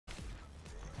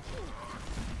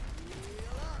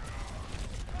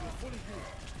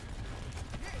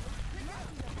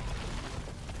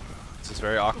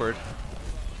very awkward.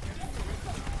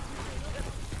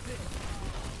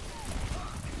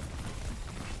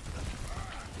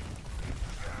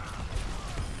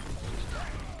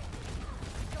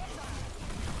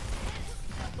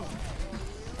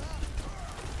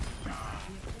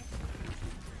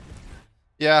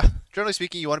 Yeah, generally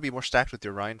speaking, you want to be more stacked with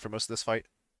your Rhine for most of this fight.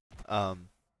 Um,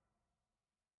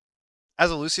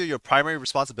 as a Lucio, your primary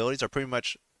responsibilities are pretty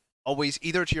much always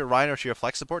either to your Rhine or to your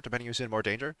flex support, depending who's in more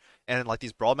danger. And in like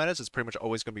these brawl metas, it's pretty much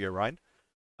always going to be your Rhine.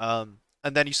 And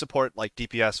then you support like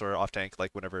DPS or off tank,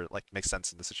 like whenever like makes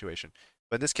sense in the situation.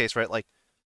 But in this case, right, like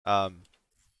um,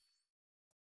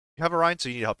 you have a Rhine, so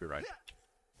you need to help your Rhine.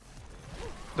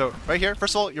 So right here,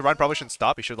 first of all, your Rhine probably shouldn't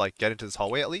stop. You should like get into this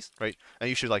hallway at least, right? And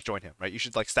you should like join him, right? You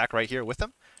should like stack right here with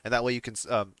him, and that way you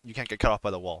can't get cut off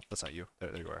by the wall. That's not you.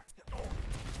 There you are.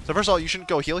 So first of all, you shouldn't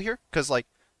go heal here, because like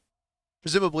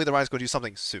presumably the Rhine's going to do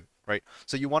something soon, right?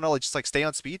 So you want to like just like stay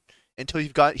on speed until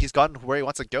he's gotten where he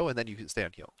wants to go, and then you can stay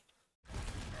on heal.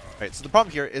 Right. So the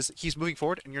problem here is he's moving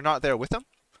forward, and you're not there with him.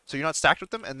 So you're not stacked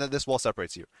with them, and then this wall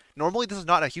separates you. Normally, this is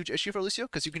not a huge issue for Lucio,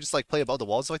 because you can just like play above the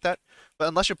walls like that. But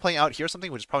unless you're playing out here or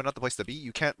something, which is probably not the place to be,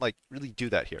 you can't like really do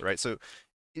that here, right? So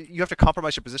you have to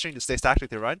compromise your positioning to stay stacked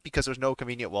with your Rhine, because there's no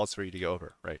convenient walls for you to go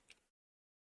over, right?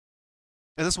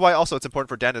 And this is why also it's important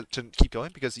for Dan to keep going,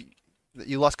 because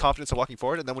you lost confidence in walking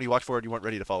forward, and then when you walked forward, you weren't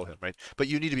ready to follow him, right? But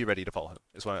you need to be ready to follow him,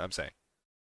 is what I'm saying.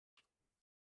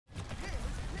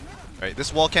 Right,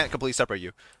 this wall can't completely separate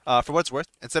you. For what it's worth,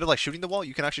 instead of like shooting the wall,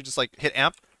 you can actually just like hit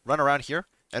amp, run around here,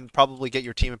 and probably get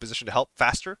your team in position to help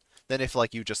faster than if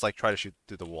like you just like try to shoot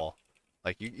through the wall.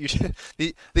 Like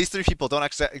these three people don't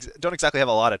exactly have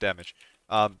a lot of damage.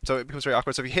 So it becomes very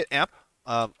awkward. So if you hit amp,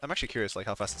 I'm actually curious like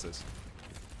how fast this is.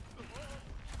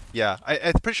 Yeah,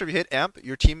 I'm pretty sure if you hit amp,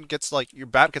 your team gets like your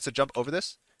BAP gets to jump over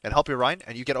this and help your Rhine,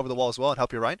 and you get over the wall as well and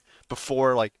help your Rhine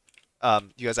before like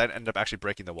you guys end up actually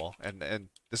breaking the wall, and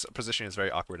this position is very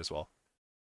awkward as well.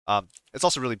 It's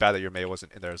also really bad that your Mei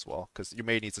wasn't in there as well, because your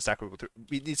Mei needs to stack with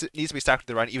needs to be stacked with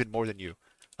the Rhine even more than you.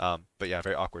 But yeah,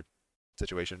 very awkward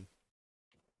situation.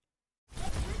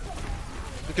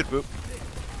 Good boop.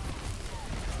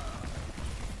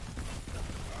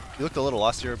 You looked a little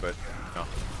lost here, but no.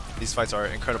 These fights are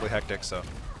incredibly hectic, so.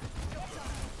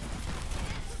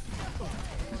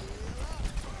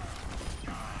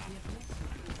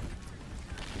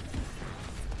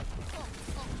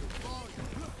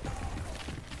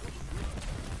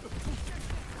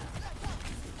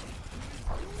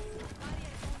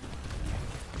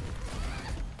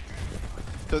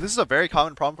 So this is a very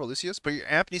common problem for Lucius, but your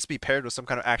amp needs to be paired with some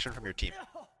kind of action from your team.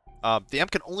 The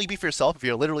amp can only be for yourself if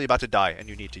you're literally about to die and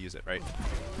you need to use it, right?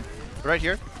 But right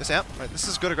here, this amp, right, this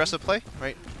is good aggressive play,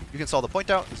 right? You can stall the point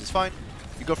out, this is fine.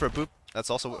 You go for a boop, that's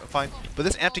also fine. But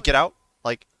this amp to get out,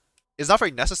 like, is not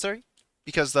very necessary,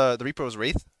 because the Reaper was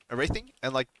wraithing,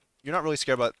 and like, you're not really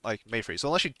scared about like Mayfree. So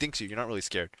unless she dinks you, you're not really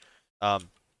scared.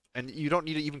 And you don't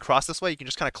need to even cross this way. You can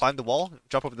just kind of climb the wall,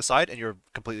 jump over the side, and you're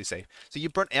completely safe. So you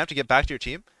burn amp to get back to your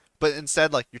team, but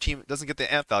instead, like, your team doesn't get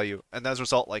the amp value, and as a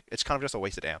result, like, it's kind of just a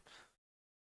wasted amp.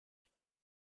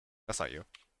 That's not you.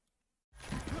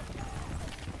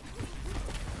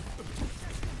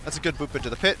 That's a good boop into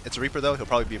the pit. It's a Reaper, though. He'll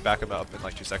probably be backing up in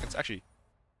like 2 seconds. Actually,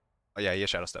 oh yeah, he has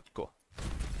Shadow Step. Cool.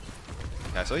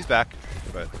 Yeah, so he's back,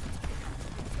 but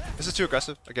this is too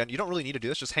aggressive. Again, you don't really need to do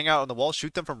this. Just hang out on the wall,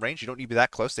 shoot them from range. You don't need to be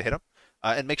that close to hit them.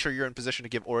 And make sure you're in position to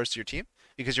give auras to your team,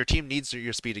 because your team needs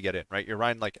your speed to get in, right? Your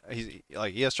Rhine, like, he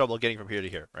has trouble getting from here to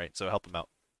here, right? So help him out.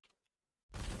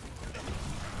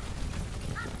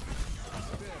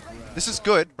 This is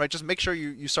good, right? Just make sure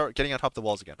you start getting on top of the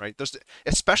walls again, right?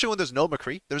 Especially when there's no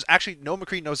McCree. There's actually no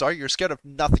McCree, no Zarya. You're scared of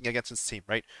nothing against this team,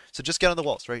 right? So just get on the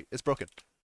walls, right? It's broken.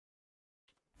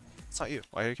 It's not you.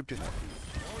 Why do you keep doing that?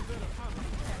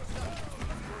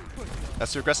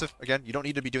 That's too aggressive. Again, you don't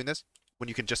need to be doing this when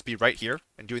you can just be right here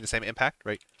and doing the same impact,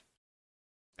 right?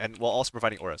 And while also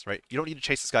providing auras, right? You don't need to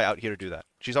chase this guy out here to do that.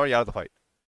 She's already out of the fight.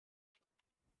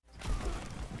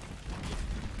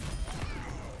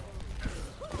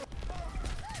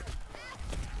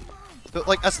 But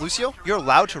like as Lucio, you're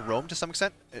allowed to roam to some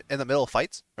extent in the middle of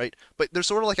fights, right? But there's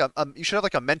sort of like you should have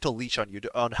like a mental leash on you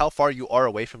on how far you are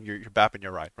away from your BAP and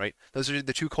your Rhine, right? Those are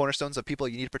the two cornerstones of people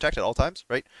you need to protect at all times,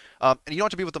 right? And you don't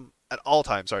have to be with them at all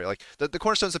times. Sorry, like the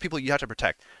cornerstones of people you have to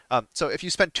protect. So if you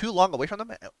spend too long away from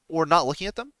them or not looking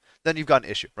at them, then you've got an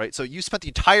issue, right? So you spent the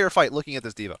entire fight looking at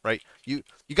this diva, right? You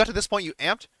got to this point, you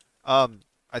amped.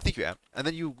 I think you amped, and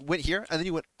then you went here, and then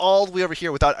you went all the way over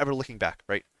here without ever looking back,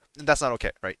 right? And that's not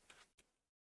okay, right?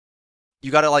 You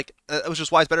gotta like, which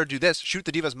is why it's better to do this. Shoot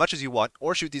the diva as much as you want,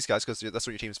 or shoot these guys because that's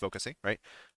what your team is focusing, right?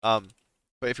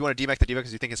 But if you want to demech the D.Va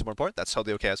because you think it's more important, that's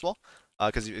totally okay as well.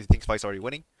 Because you think Spike's already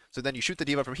winning. So then you shoot the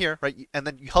D.Va from here, right? And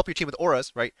then you help your team with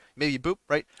auras, right? Maybe you boop,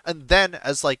 right? And then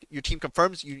as like your team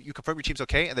confirms, you confirm your team's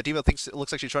okay, and the D.Va thinks it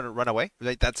looks like she's trying to run away,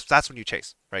 right? That's when you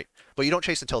chase, right? But you don't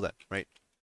chase until then, right?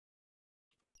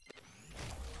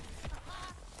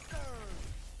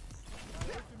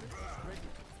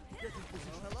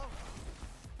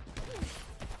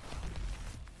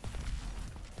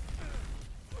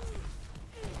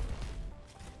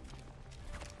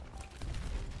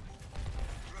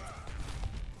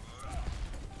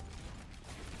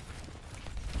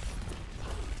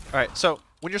 Alright, so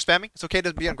when you're spamming, it's okay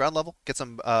to be on ground level, get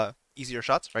some easier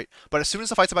shots, right? But as soon as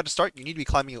the fight's about to start, you need to be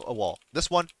climbing a wall. This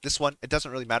one, it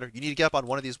doesn't really matter. You need to get up on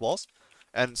one of these walls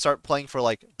and start playing for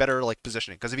like better like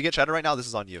positioning. Because if you get shattered right now, this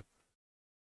is on you.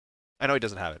 I know he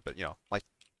doesn't have it, but you know, like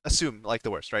assume like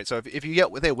the worst, right? So if you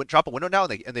get they drop a window now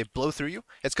and they blow through you,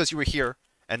 it's because you were here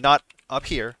and not up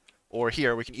here or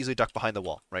here. We can easily duck behind the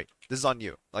wall, right? This is on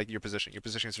you, like your position. Your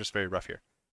position is just very rough here.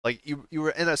 Like you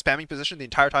were in a spamming position the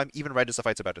entire time, even right as the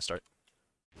fight's about to start.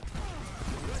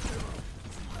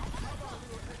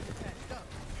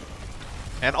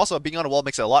 And also being on a wall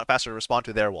makes it a lot faster to respond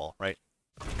to their wall, right?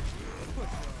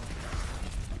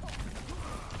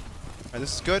 Right,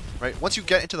 this is good, right? Once you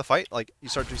get into the fight, like you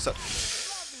start to do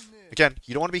stuff. Again,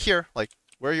 you don't want to be here. Like,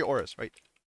 where are your auras, right?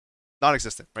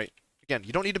 Non-existent, right? Again,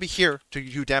 you don't need to be here to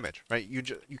do damage, right? You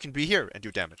can be here and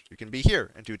do damage. You can be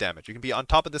here and do damage. You can be on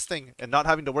top of this thing and not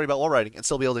having to worry about wall riding and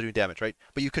still be able to do damage, right?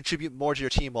 But you contribute more to your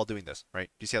team while doing this, right?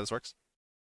 Do you see how this works?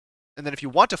 And then if you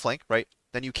want to flank, right,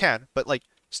 then you can. But like,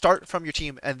 start from your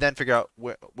team and then figure out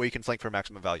where you can flank for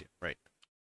maximum value, right?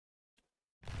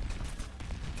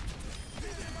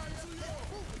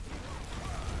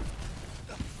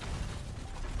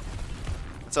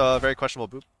 It's a very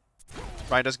questionable boop.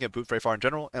 Ryan doesn't get booped very far in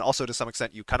general, and also to some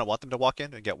extent you kind of want them to walk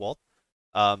in and get walled.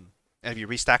 And if you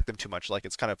restack them too much, like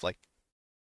it's kind of like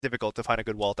difficult to find a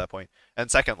good wall at that point.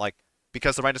 And second, like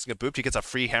because the Ryan doesn't get booped, he gets a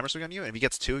free hammer swing on you, and if he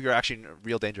gets two, you're actually in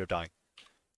real danger of dying.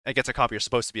 And gets a comp you're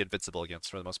supposed to be invincible against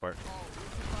for the most part.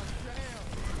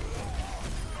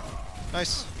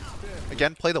 Nice.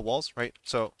 Again, play the walls, right?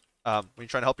 So when you're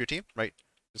trying to help your team, right?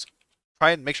 Just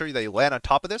try and make sure that you land on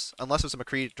top of this, unless there's a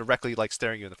McCree directly like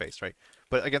staring you in the face, right?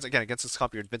 But against this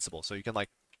comp, you're invincible, so you can like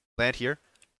land here,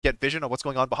 get vision of what's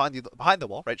going on behind the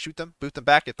wall, right? Shoot them, boot them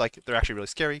back if like they're actually really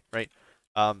scary, right?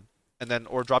 And then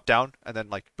or drop down and then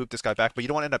like boop this guy back. But you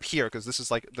don't want to end up here because this is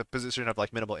like the position of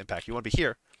like minimal impact. You want to be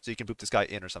here so you can boop this guy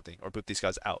in or something, or boop these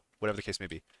guys out, whatever the case may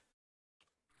be.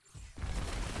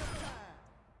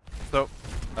 So,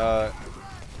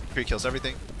 McCree kills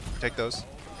everything. Take those.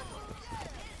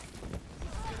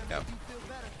 Yeah.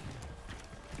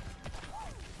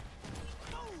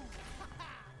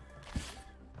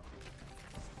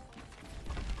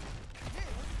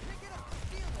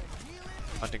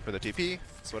 Hunting for the TP.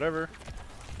 It's whatever.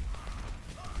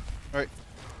 Alright.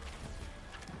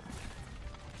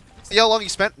 See how long you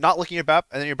spent not looking at your BAP,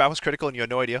 and then your BAP was critical and you had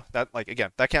no idea? That, like,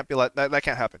 again, that can't be that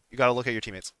can't happen. You gotta look at your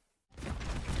teammates.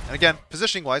 And again,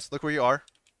 positioning wise, look where you are.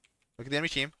 Look at the enemy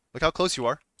team. Look how close you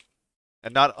are.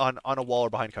 And not on a wall or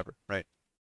behind cover, right?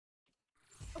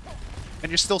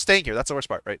 And you're still staying here. That's the worst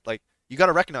part, right? Like, you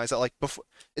gotta recognize that, like, before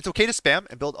it's okay to spam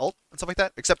and build ult and stuff like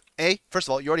that, except A, first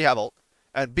of all, you already have ult,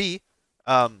 and B,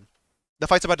 the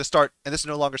fight's about to start, and this is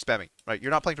no longer spamming, right?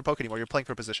 You're not playing for poke anymore, you're playing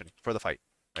for positioning, for the fight,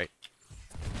 right?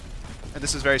 And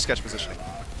this is very sketch positioning,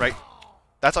 right?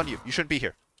 That's on you. You shouldn't be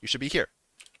here. You should be here,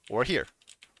 or here,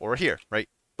 or here, right?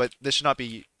 But this should not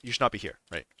be, you should not be here,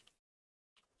 right?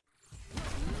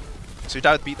 So you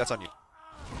die with beat, that's on you.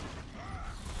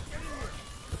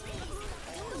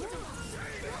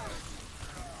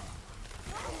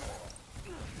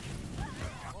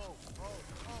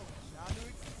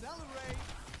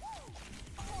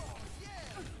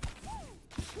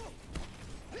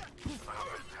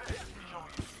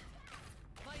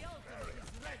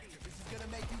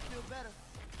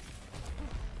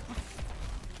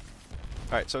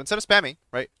 Alright, so instead of spamming,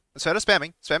 right?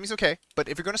 Spamming's okay, but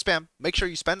if you're going to spam, make sure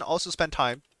you also spend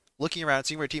time looking around,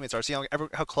 seeing where your teammates are, seeing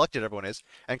how collected everyone is,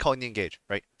 and calling the engage,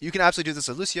 right? You can absolutely do this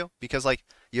with Lucio, because like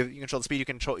you control the speed, you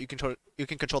can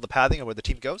control the pathing of where the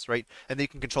team goes, right? And then you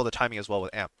can control the timing as well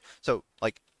with Amp. So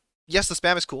like, yes, the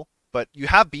spam is cool, but you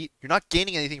have beat, you're not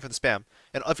gaining anything from the spam,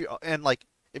 and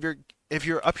if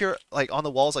you're up here like on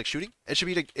the walls like shooting, it should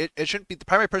be it shouldn't be the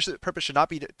primary purpose should not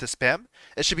be to spam.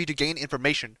 It should be to gain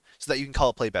information so that you can call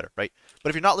a play better, right? But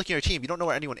if you're not looking at your team, you don't know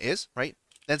where anyone is, right?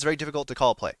 Then it's very difficult to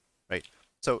call a play, right?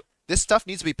 So this stuff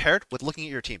needs to be paired with looking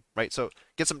at your team, right? So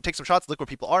take some shots, look where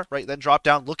people are, right? Then drop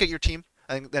down, look at your team,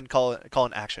 and then call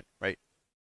an action, right?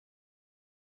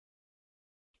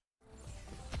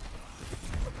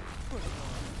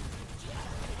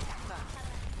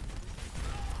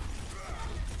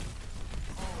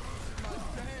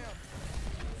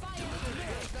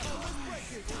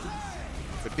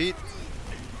 beat.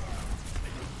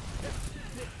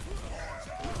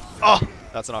 Oh,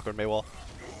 that's an awkward Maywall.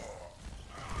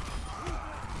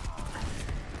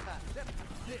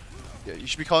 Yeah, you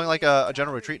should be calling like a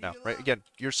general retreat now, right? Again,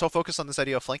 you're so focused on this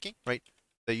idea of flanking, right?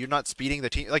 That you're not speeding the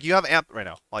team. Like you have amp right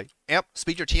now. Like amp,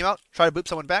 speed your team out, try to boop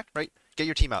someone back, right? Get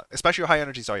your team out, especially your high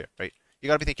energy Zarya, right? You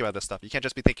gotta be thinking about this stuff. You can't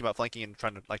just be thinking about flanking and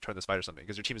trying to like turn this fight or something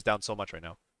because your team is down so much right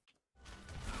now.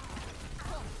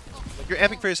 Like you're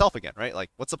amping for yourself again, right? Like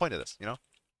what's the point of this, you know?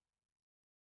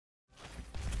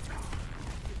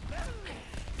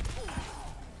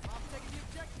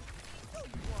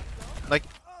 Like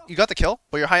you got the kill,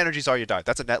 but your high energy Zarya died.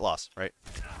 That's a net loss, right?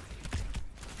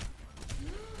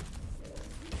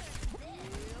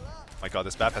 My god,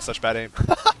 this map has such bad aim.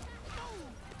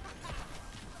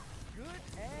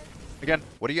 Again,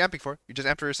 what are you amping for? You just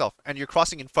amp for yourself. And you're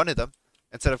crossing in front of them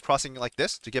instead of crossing like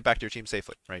this to get back to your team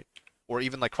safely, right? Or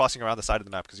even like crossing around the side of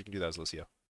the map because you can do that as Lucio.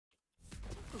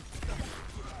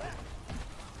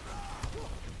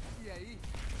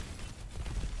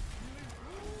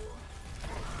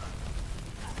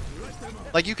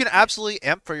 Like you can absolutely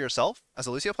amp for yourself as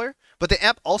a Lucio player, but the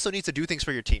amp also needs to do things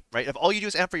for your team, right? If all you do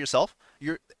is amp for yourself,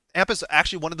 your amp is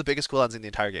actually one of the biggest cooldowns in the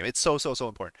entire game. It's so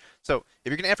important. So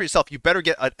if you're gonna amp for yourself, you better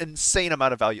get an insane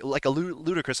amount of value, like a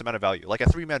ludicrous amount of value, like a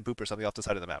 3-man boop or something off the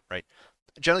side of the map, right?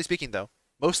 Generally speaking, though,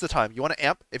 most of the time you want to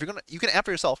amp. If you're gonna, you can amp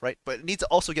for yourself, right? But it needs to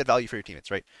also get value for your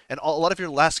teammates, right? And a lot of your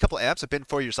last couple amps have been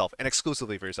for yourself and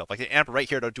exclusively for yourself. Like the amp right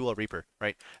here to duel a Reaper,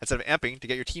 right? Instead of amping to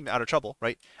get your team out of trouble,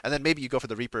 right? And then maybe you go for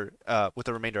the Reaper with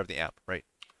the remainder of the amp, right?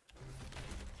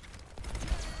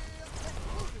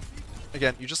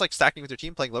 Again, you're just like stacking with your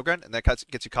team, playing low ground, and that gets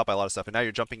you caught by a lot of stuff. And now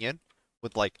you're jumping in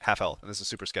with like half health, and this is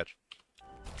super sketch.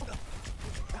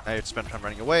 Now you have to spend time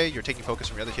running away. You're taking focus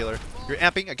from your other healer. You're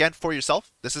amping again for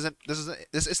yourself. This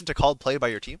isn't a called play by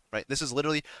your team, right? This is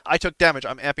literally I took damage.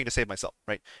 I'm amping to save myself,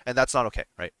 right? And that's not okay,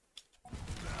 right?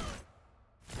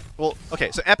 Well,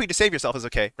 okay, so amping to save yourself is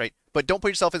okay, right? But don't put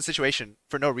yourself in a situation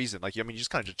for no reason. Like I mean, you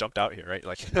just kind of just jumped out here, right?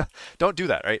 Like, don't do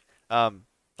that, right?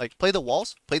 Like play the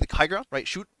walls, play the high ground, right?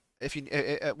 Shoot if you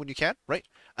when you can, right?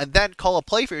 And then call a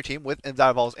play for your team and that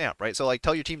involves amp, right? So like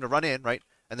tell your team to run in, right?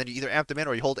 And then you either amp them in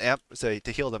or you hold amp to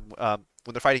heal them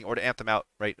when they're fighting, or to amp them out,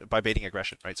 right, by baiting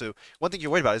aggression, right? So one thing you're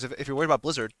worried about is if you're worried about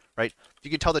Blizzard, right, you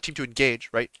can tell the team to engage,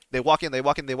 right? They walk in, right?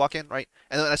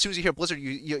 And then as soon as you hear Blizzard,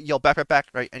 you yell back,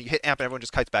 right? And you hit amp and everyone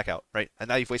just kites back out, right? And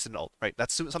now you've wasted an ult, right?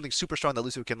 That's something super strong that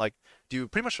Lucio can like do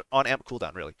pretty much on amp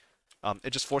cooldown, really.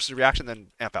 It just forces a reaction, then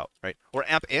amp out, right? Or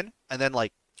amp in and then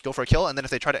like go for a kill, and then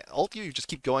if they try to ult you, you just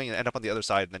keep going and end up on the other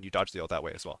side, and then you dodge the ult that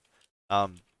way as well.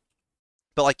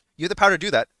 But like you have the power to do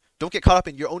that. Don't get caught up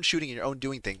in your own shooting and your own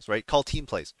doing things, right? Call team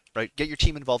plays, right? Get your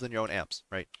team involved in your own amps,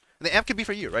 right? And the amp can be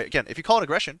for you, right? Again, if you call it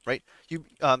aggression, right? You'll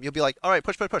be like, all right,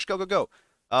 push, go.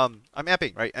 I'm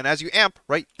amping, right? And as you amp,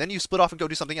 right, then you split off and go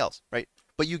do something else, right?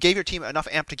 But you gave your team enough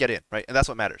amp to get in, right? And that's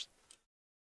what matters.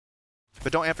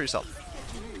 But don't amp for yourself.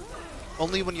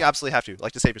 Only when you absolutely have to,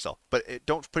 like to save yourself. But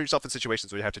don't put yourself in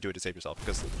situations where you have to do it to save yourself,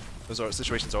 because those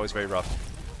situations are always very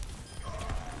rough.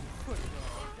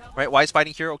 Right? Why is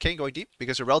fighting here okay and going deep?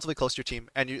 Because you're relatively close to your team,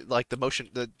 and you like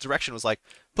the direction was like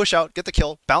push out, get the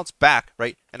kill, bounce back,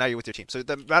 right? And now you're with your team. So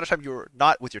the amount of time you were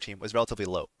not with your team was relatively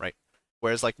low, right?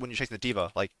 Whereas like when you're chasing the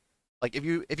diva, like if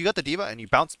you got the diva and you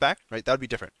bounced back, right, that would be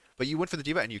different. But you went for the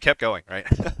diva and you kept going, right?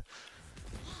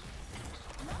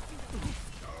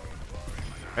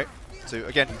 Right? So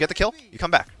again, you get the kill, you come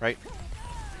back, right?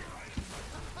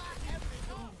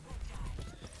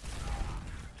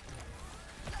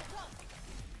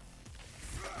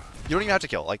 You don't even have to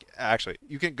kill. Like, actually,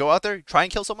 you can go out there, try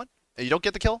and kill someone, and you don't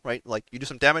get the kill, right? Like, you do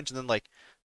some damage, and then, like,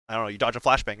 I don't know, you dodge a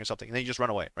flashbang or something, and then you just run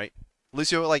away, right?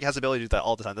 Lucio, like, has the ability to do that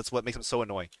all the time. That's what makes him so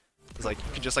annoying. It's like,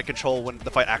 you can just, like, control when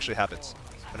the fight actually happens,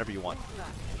 whenever you want.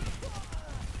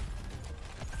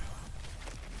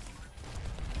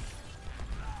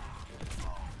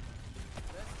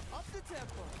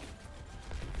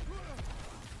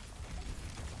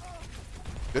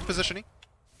 Good positioning.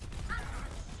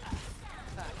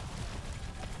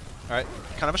 Alright,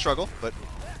 kind of a struggle, but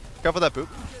careful with that boop.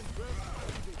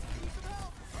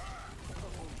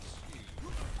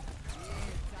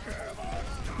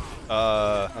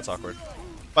 That's awkward.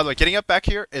 By the way, getting up back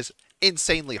here is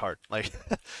insanely hard. Like,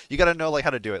 you gotta know like how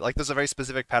to do it. Like, there's a very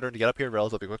specific pattern to get up here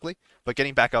relatively quickly, but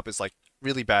getting back up is like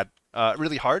really bad,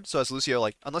 really hard. So as Lucio,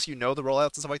 like, unless you know the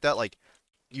rollouts and stuff like that, like,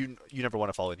 you never want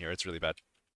to fall in here. It's really bad.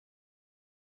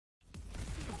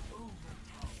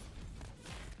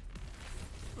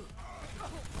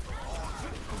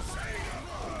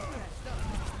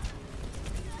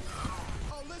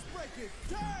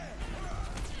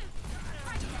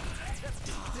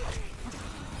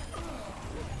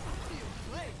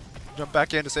 Jump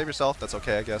back in to save yourself. That's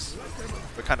okay, I guess.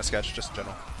 But kind of sketch, just in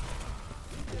general.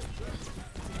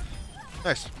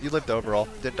 Nice. You lived overall.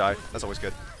 Didn't die. That's always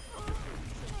good.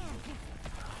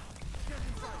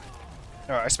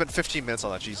 Alright, I spent 15 minutes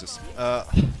on that. Jesus.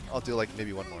 I'll do like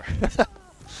maybe one more.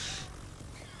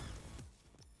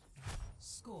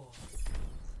 Score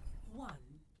 1-0.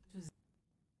 Ready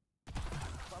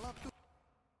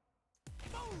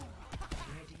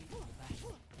for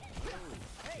battle.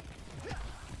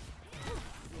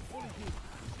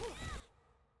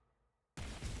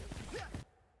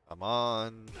 Come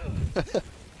on.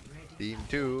 Team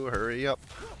 2, hurry up.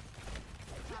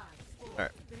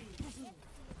 Alright.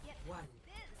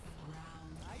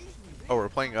 Oh, we're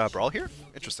playing Brawl here?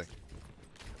 Interesting.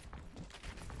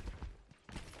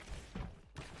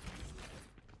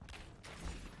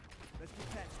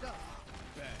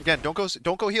 Again,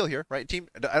 don't go heal here, right? Team,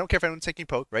 I don't care if anyone's taking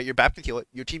poke, right? Your BAP can heal it.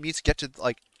 Your team needs to get to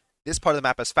like this part of the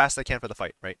map as fast as they can for the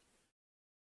fight, right?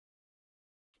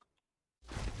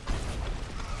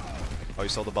 Oh, you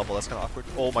saw the bubble. That's kind of awkward.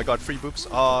 Oh my god, free boops.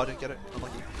 Oh, I didn't get it.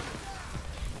 Unlucky.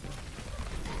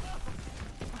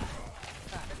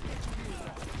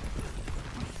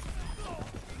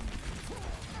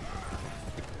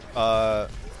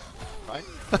 Fine.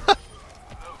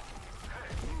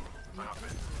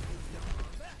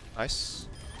 Nice.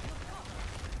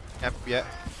 Yep, yeah.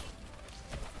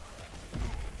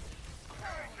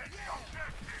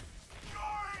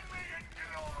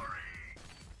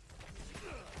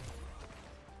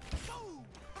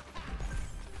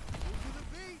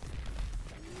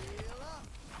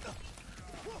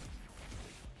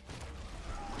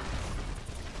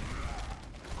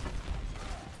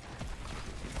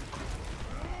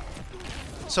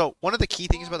 So, one of the key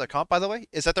things about their comp, by the way,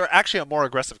 is that they're actually a more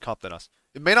aggressive comp than us.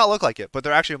 It may not look like it, but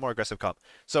they're actually a more aggressive comp.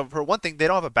 So, for one thing, they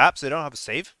don't have a BAP, so they don't have a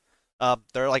save.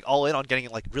 They're like all in on getting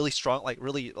like really strong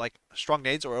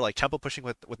nades or like tempo pushing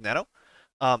with Nano.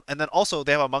 And then also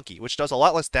they have a monkey, which does a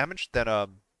lot less damage than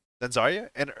Zarya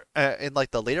and in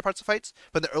like the later parts of fights.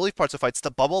 But in the early parts of fights,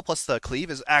 the bubble plus the cleave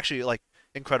is actually like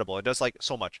incredible. It does like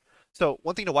so much. So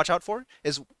one thing to watch out for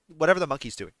is whatever the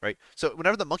monkey's doing, right? So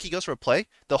whenever the monkey goes for a play,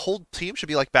 the whole team should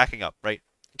be like backing up, right?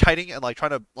 Kiting and like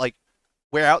trying to like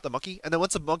wear out the monkey. And then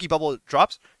once the monkey bubble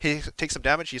drops, he takes some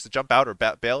damage. He has to jump out or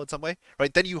bail in some way,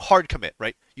 right? Then you hard commit,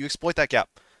 right? You exploit that gap.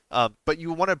 But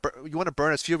you want to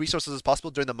burn as few resources as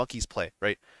possible during the monkey's play,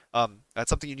 right? That's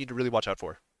something you need to really watch out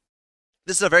for.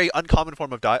 This is a very uncommon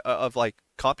form of like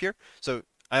comp here, so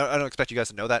I don't expect you guys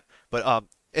to know that, but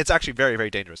it's actually very, very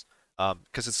dangerous.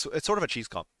 Because it's sort of a cheese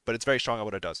comp, but it's very strong at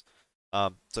what it does.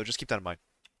 So just keep that in mind.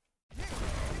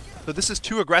 So this is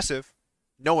too aggressive,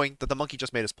 knowing that the monkey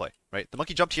just made his play, right? The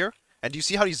monkey jumped here, and do you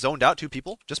see how he zoned out two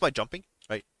people just by jumping,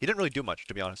 right? He didn't really do much,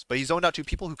 to be honest, but he zoned out two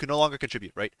people who can no longer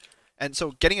contribute, right? And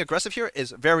so getting aggressive here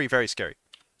is very, very scary,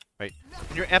 right?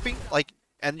 When you're amping, like,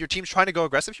 and your team's trying to go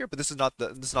aggressive here, but this is not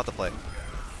the play.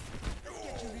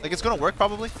 Like, it's gonna work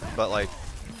probably, but like,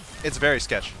 it's very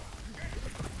sketch.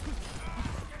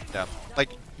 Yeah,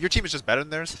 like your team is just better than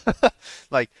theirs.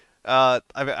 Like,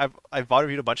 I've bought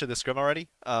reviewed a bunch of this scrim already,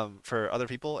 for other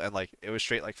people, and like it was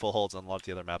straight like full holds on a lot of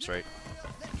the other maps, right?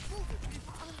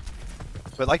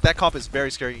 But like that comp is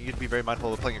very scary. You need to be very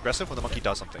mindful of playing aggressive when the monkey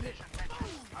does something.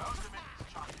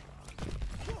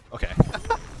 Okay,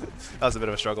 that was a bit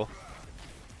of a struggle.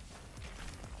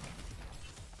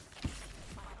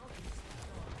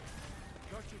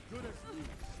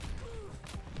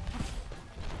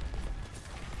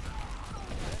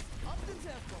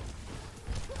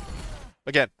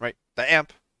 Again, right? The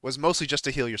amp was mostly just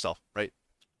to heal yourself, right?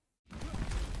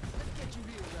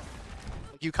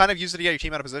 You kind of used it to get your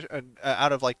team out of position,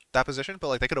 out of like that position, but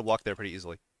like they could have walked there pretty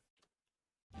easily.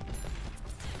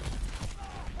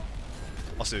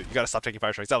 Also, you gotta stop taking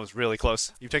fire strikes. That was really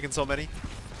close. You've taken so many.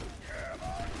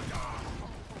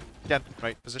 Again,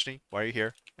 right? Positioning. Why are you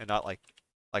here and not like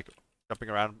jumping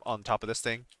around on top of this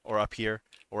thing or up here,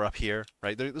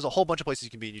 right? There's a whole bunch of places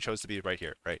you can be, and you chose to be right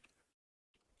here, right?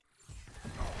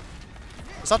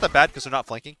 It's not that bad because they're not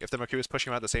flanking. If the Mercury is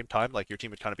pushing around at the same time, like your team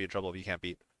would kind of be in trouble if you can't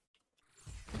beat.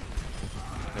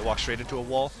 They walk straight into a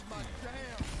wall.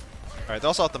 Alright, they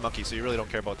also have the monkey, so you really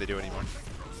don't care about what they do anymore.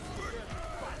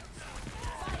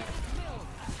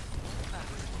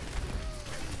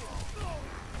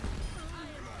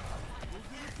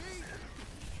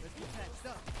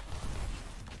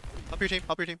 Help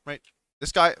your team, right?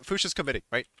 This guy, Fush is committing,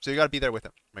 right? So you gotta be there with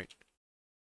him, right?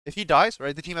 If he dies,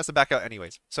 right, the team has to back out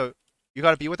anyways. So you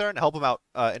gotta be with her and help him out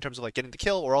in terms of like getting the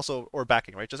kill or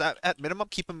backing, right? Just at minimum,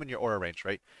 keep him in your aura range,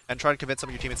 right? And try to convince some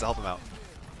of your teammates to help him out.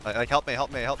 Like help me,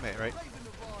 right?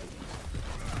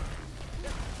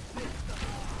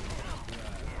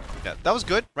 Yeah, that was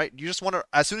good, right? You just want to,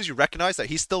 as soon as you recognize that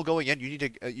he's still going in, you need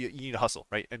to you need to hustle,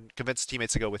 right, and convince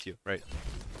teammates to go with you, right?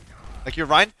 Like your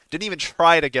Ryan didn't even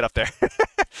try to get up there,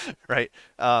 right?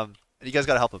 And you guys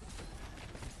gotta help him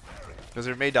because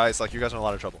your Mei dies, like you guys are in a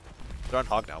lot of trouble. They're on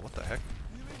Hog now. What the heck?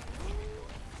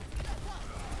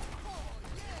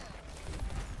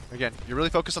 Again, you're really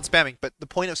focused on spamming, but the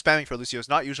point of spamming for Lucio is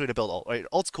not usually to build ult, right?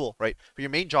 Ult's cool, right? But your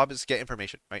main job is to get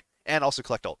information, right? And also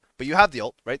collect ult. But you have the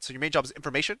ult, right? So your main job is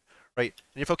information, right?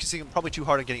 And you're focusing probably too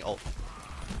hard on getting ult,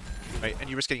 right? And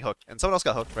you risk getting hooked. And someone else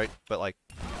got hooked, right? But like,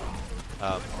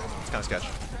 it's kind of sketch.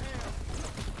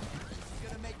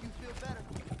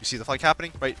 You see the flank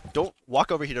happening, right? Don't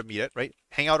walk over here to meet it, right?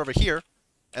 Hang out over here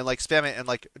and like spam it and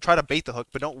like try to bait the hook,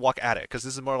 but don't walk at it because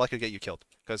this is more likely to get you killed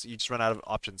because you just run out of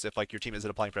options if like your team isn't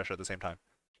applying pressure at the same time.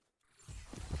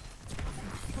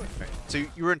 Right. So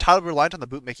you were entirely reliant on the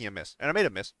boot making a miss, and I made a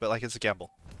miss, but like it's a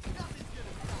gamble.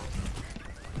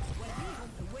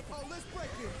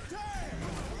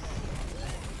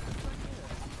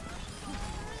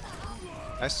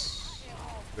 Nice,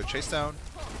 good chase down.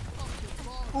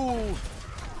 Ooh,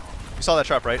 you saw that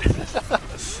trap, right?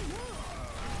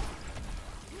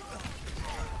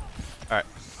 Alright.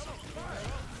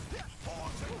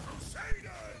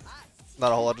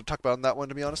 Not a whole lot to talk about in that one,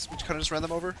 to be honest. We kind of just ran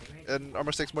them over, and our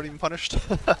mistakes weren't even punished.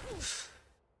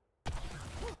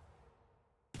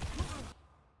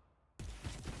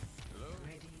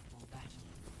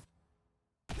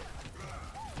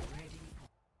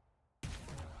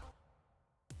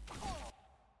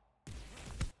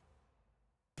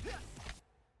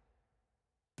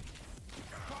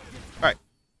 Alright.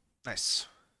 Nice.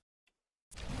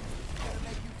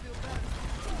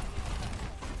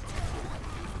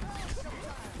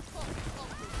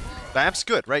 The amp's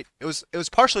good, right? It was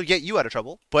partially to get you out of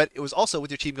trouble, but it was also with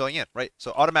your team going in, right?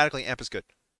 So automatically amp is good.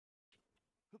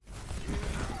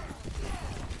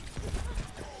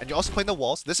 And you're also playing the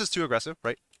walls. This is too aggressive,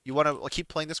 right? You want to keep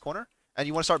playing this corner, and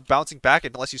you want to start bouncing back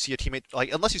unless you see a teammate,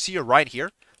 like unless you see your right here.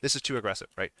 This is too aggressive,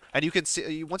 right? And you can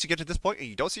see once you get to this point and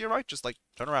you don't see your right, just like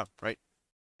turn around, right?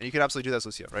 And you can absolutely do that as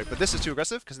Lucio, right? But this is too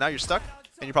aggressive because now you're stuck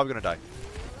and you're probably gonna die.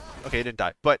 Okay, you didn't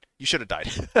die, but you should have died.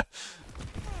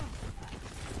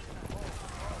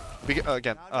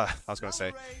 Again, I was gonna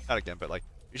say, not again, but like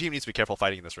your team needs to be careful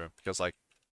fighting in this room because like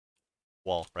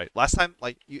wall, right? Last time,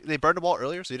 like they burned a wall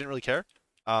earlier, so you didn't really care.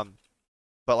 But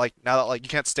like now that like you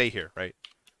can't stay here, right?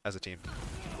 As a team,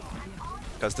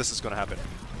 because this is gonna happen,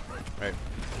 right?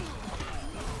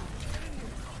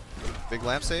 Big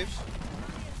lamp save,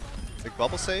 big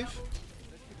bubble save,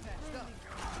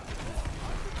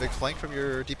 big flank from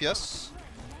your DPS.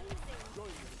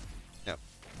 Yeah,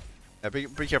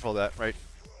 be careful of that, right?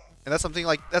 And that's something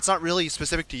like, that's not really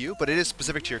specific to you, but it is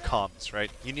specific to your comms,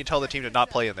 right? You need to tell the team to not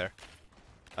play in there.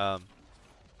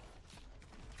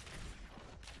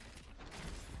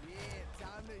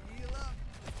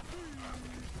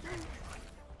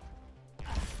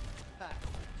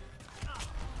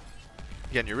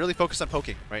 Again, you're really focused on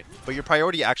poking, right? But your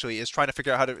priority actually is trying to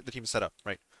figure out how the team is set up,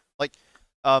 right? Like,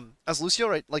 as Lucio,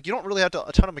 right? Like, you don't really have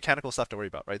a ton of mechanical stuff to worry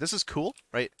about, right? This is cool,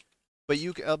 right? But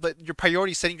but your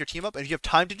priority is setting your team up, and if you have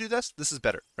time to do this, this is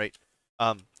better, right?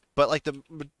 But like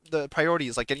the priority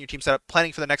is like getting your team set up,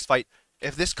 planning for the next fight.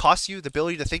 If this costs you the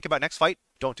ability to think about next fight,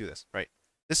 don't do this, right?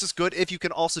 This is good if you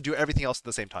can also do everything else at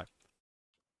the same time.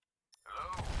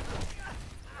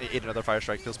 Ate another fire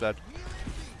strike, feels bad.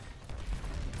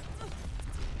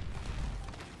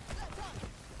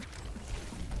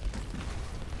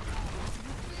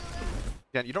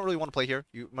 Again, you don't really want to play here.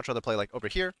 You much rather play like over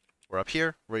here or up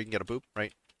here where you can get a boop,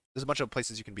 right? There's a bunch of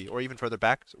places you can be, or even further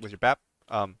back with your BAP,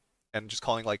 and just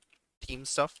calling like team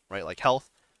stuff, right? Like health,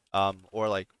 or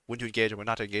like when to engage and when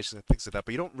not to engage and things like that.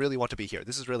 But you don't really want to be here.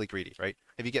 This is really greedy, right?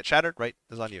 If you get shattered, right,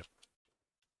 this is on you.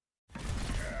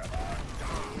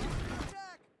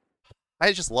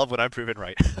 I just love when I'm proven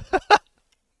right.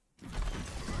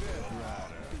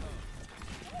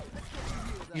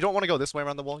 You don't want to go this way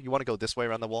around the wall. You want to go this way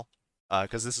around the wall,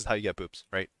 because this is how you get boops,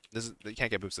 right? You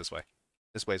can't get boops this way.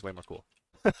 This way is way more cool.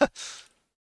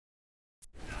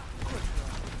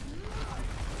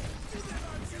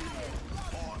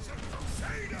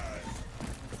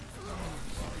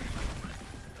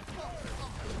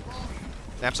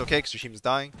 Namp's okay because your team is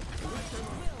dying.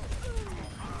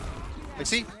 Like,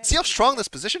 see how strong this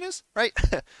position is, right?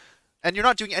 And you're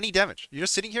not doing any damage. You're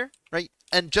just sitting here, right?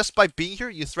 And just by being here,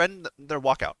 you threaten their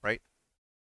walkout, right?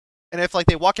 And if like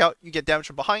they walk out, you get damage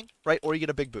from behind, right? Or you get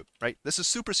a big boop, right? This is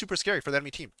super, super scary for the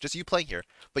enemy team. Just you playing here.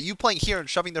 But you playing here and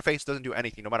shoving their face doesn't do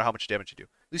anything, no matter how much damage you do.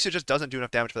 Lucio just doesn't do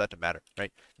enough damage for that to matter,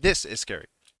 right? This is scary.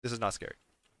 This is not scary.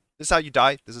 This is how you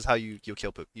die. This is how you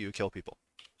kill people.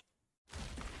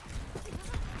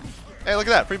 Hey, look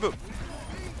at that, free boop.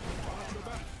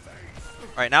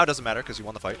 All right, now it doesn't matter because you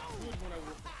won the fight.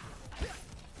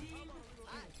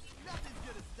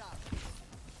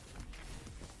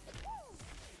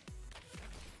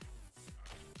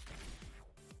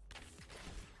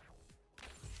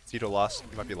 Zito lost.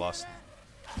 You might be lost.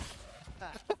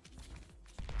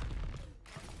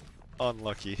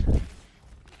 Unlucky.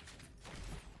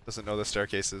 Doesn't know the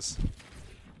staircases.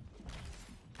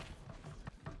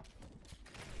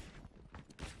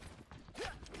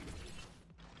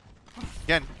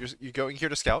 Again, you're going here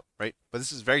to scout, right? But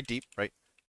this is very deep, right?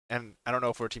 And I don't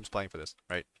know if our team's playing for this,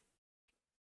 right?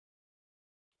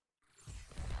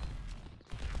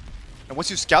 And once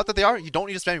you scout that they are, you don't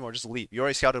need to spend anymore. Just leave. You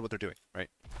already scouted what they're doing, right?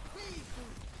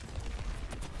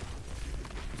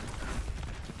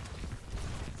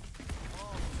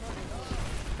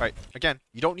 Right. Again,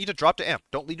 you don't need to drop to amp.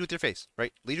 Don't lead with your face,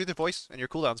 right? Lead with your voice and your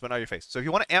cooldowns, but not your face. So if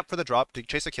you want to amp for the drop to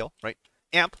chase a kill, right?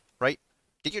 Amp, right?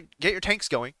 Get your tanks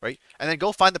going, right? And then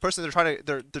go find the person they're trying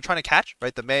to catch,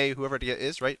 right? The Mei, whoever it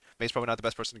is, right? Mei's probably not the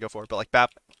best person to go for, but like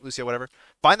Bap, Lucio, whatever.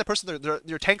 Find the person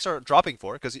your tanks are dropping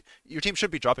for, because your team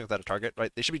should be dropping without a target,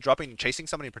 right? They should be dropping and chasing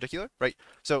somebody in particular, right?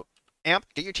 So amp,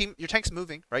 get your tanks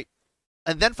moving, right?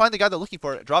 And then find the guy they're looking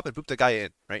for, drop and boop the guy in,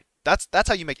 right? That's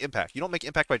how you make impact. You don't make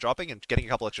impact by dropping and getting a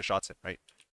couple extra shots in, right?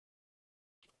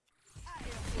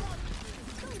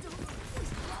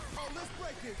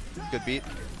 Good beat.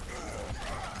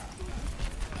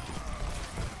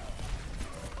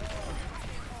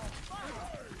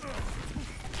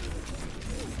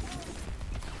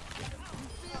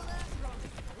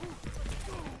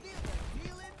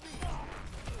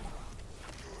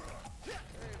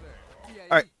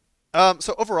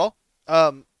 So overall,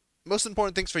 most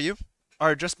important things for you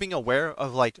are just being aware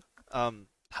of like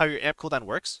how your amp cooldown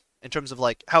works in terms of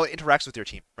like how it interacts with your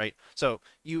team, right? So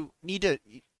you need to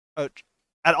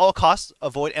at all costs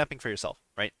avoid amping for yourself,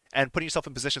 right? And putting yourself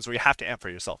in positions where you have to amp for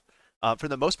yourself. For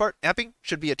the most part, amping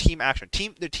should be a team action.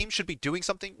 The team should be doing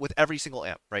something with every single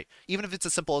amp, right? Even if it's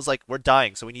as simple as like we're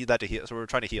dying, so we need that to heal, so we're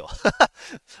trying to heal.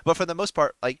 But for the most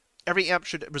part, like every amp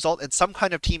should result in some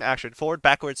kind of team action, forward,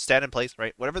 backwards, stand in place,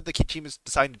 right? Whatever the team is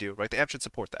deciding to do, right? The amp should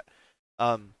support that.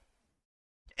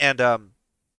 And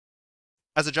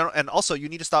as a general, and also you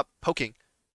need to stop poking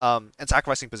and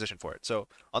sacrificing position for it. So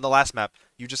on the last map,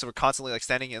 you just were constantly like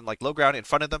standing in like low ground in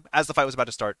front of them as the fight was about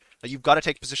to start. Like, you've got to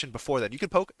take position before then. You can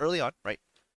poke early on, right?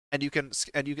 And you can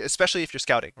especially if you're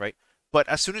scouting, right? But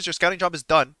as soon as your scouting job is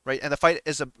done, right, and the fight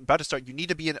is about to start, you need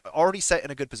to be already set in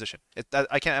a good position.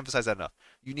 I can't emphasize that enough.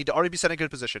 You need to already be set in a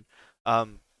good position,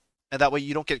 and that way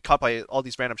you don't get caught by all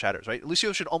these random shatters, right?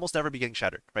 Lucio should almost never be getting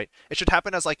shattered, right? It should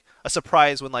happen as like a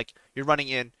surprise when like you're running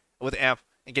in with amp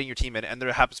and getting your team in, and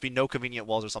there happens to be no convenient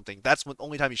walls or something. That's the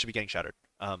only time you should be getting shattered,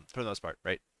 for the most part,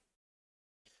 right?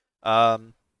 Or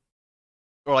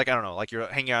like I don't know, like you're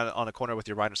hanging out on a corner with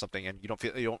your Rhine or something, and you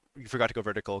forgot to go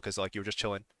vertical because like you were just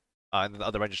chilling. And then the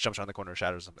other Rhine just jumps around the corner and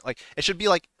shatters or something. Like, it should be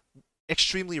like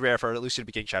extremely rare for Lucio to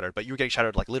be getting shattered, but you were getting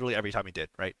shattered like literally every time he did,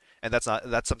 right? And that's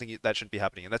something that shouldn't be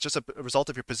happening. And that's just a result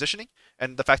of your positioning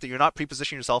and the fact that you're not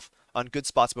pre-positioning yourself on good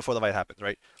spots before the fight happens,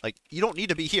 right? Like, you don't need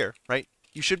to be here, right?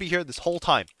 You should be here this whole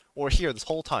time, or here this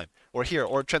whole time, or here,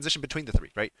 or transition between the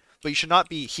three, right? But you should not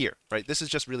be here, right? This is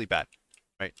just really bad,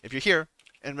 right? If you're here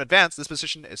in advance, this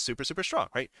position is super, super strong,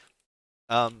 right?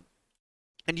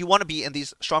 And you want to be in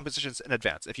these strong positions in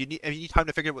advance. If you need time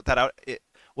to figure figure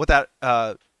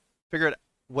out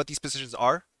what these positions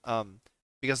are,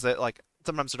 because like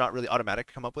sometimes they're not really automatic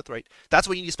to come up with, right? That's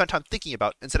what you need to spend time thinking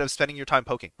about instead of spending your time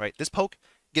poking, right? This poke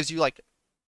gives you like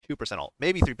 2% ult,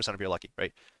 maybe 3% if you're lucky,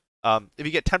 right? If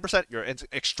you get 10%, you're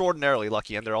extraordinarily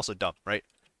lucky, and they're also dumb, right?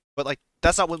 But like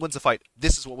that's not what wins the fight.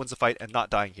 This is what wins the fight, and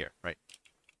not dying here, right?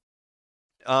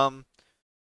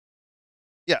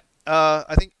 Yeah.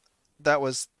 I think that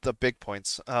was the big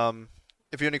points. If you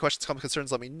have any questions, comments,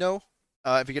 concerns, let me know.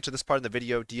 If you get to this part in the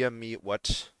video, DM me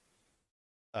what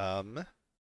 15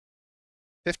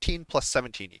 plus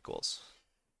 17 equals.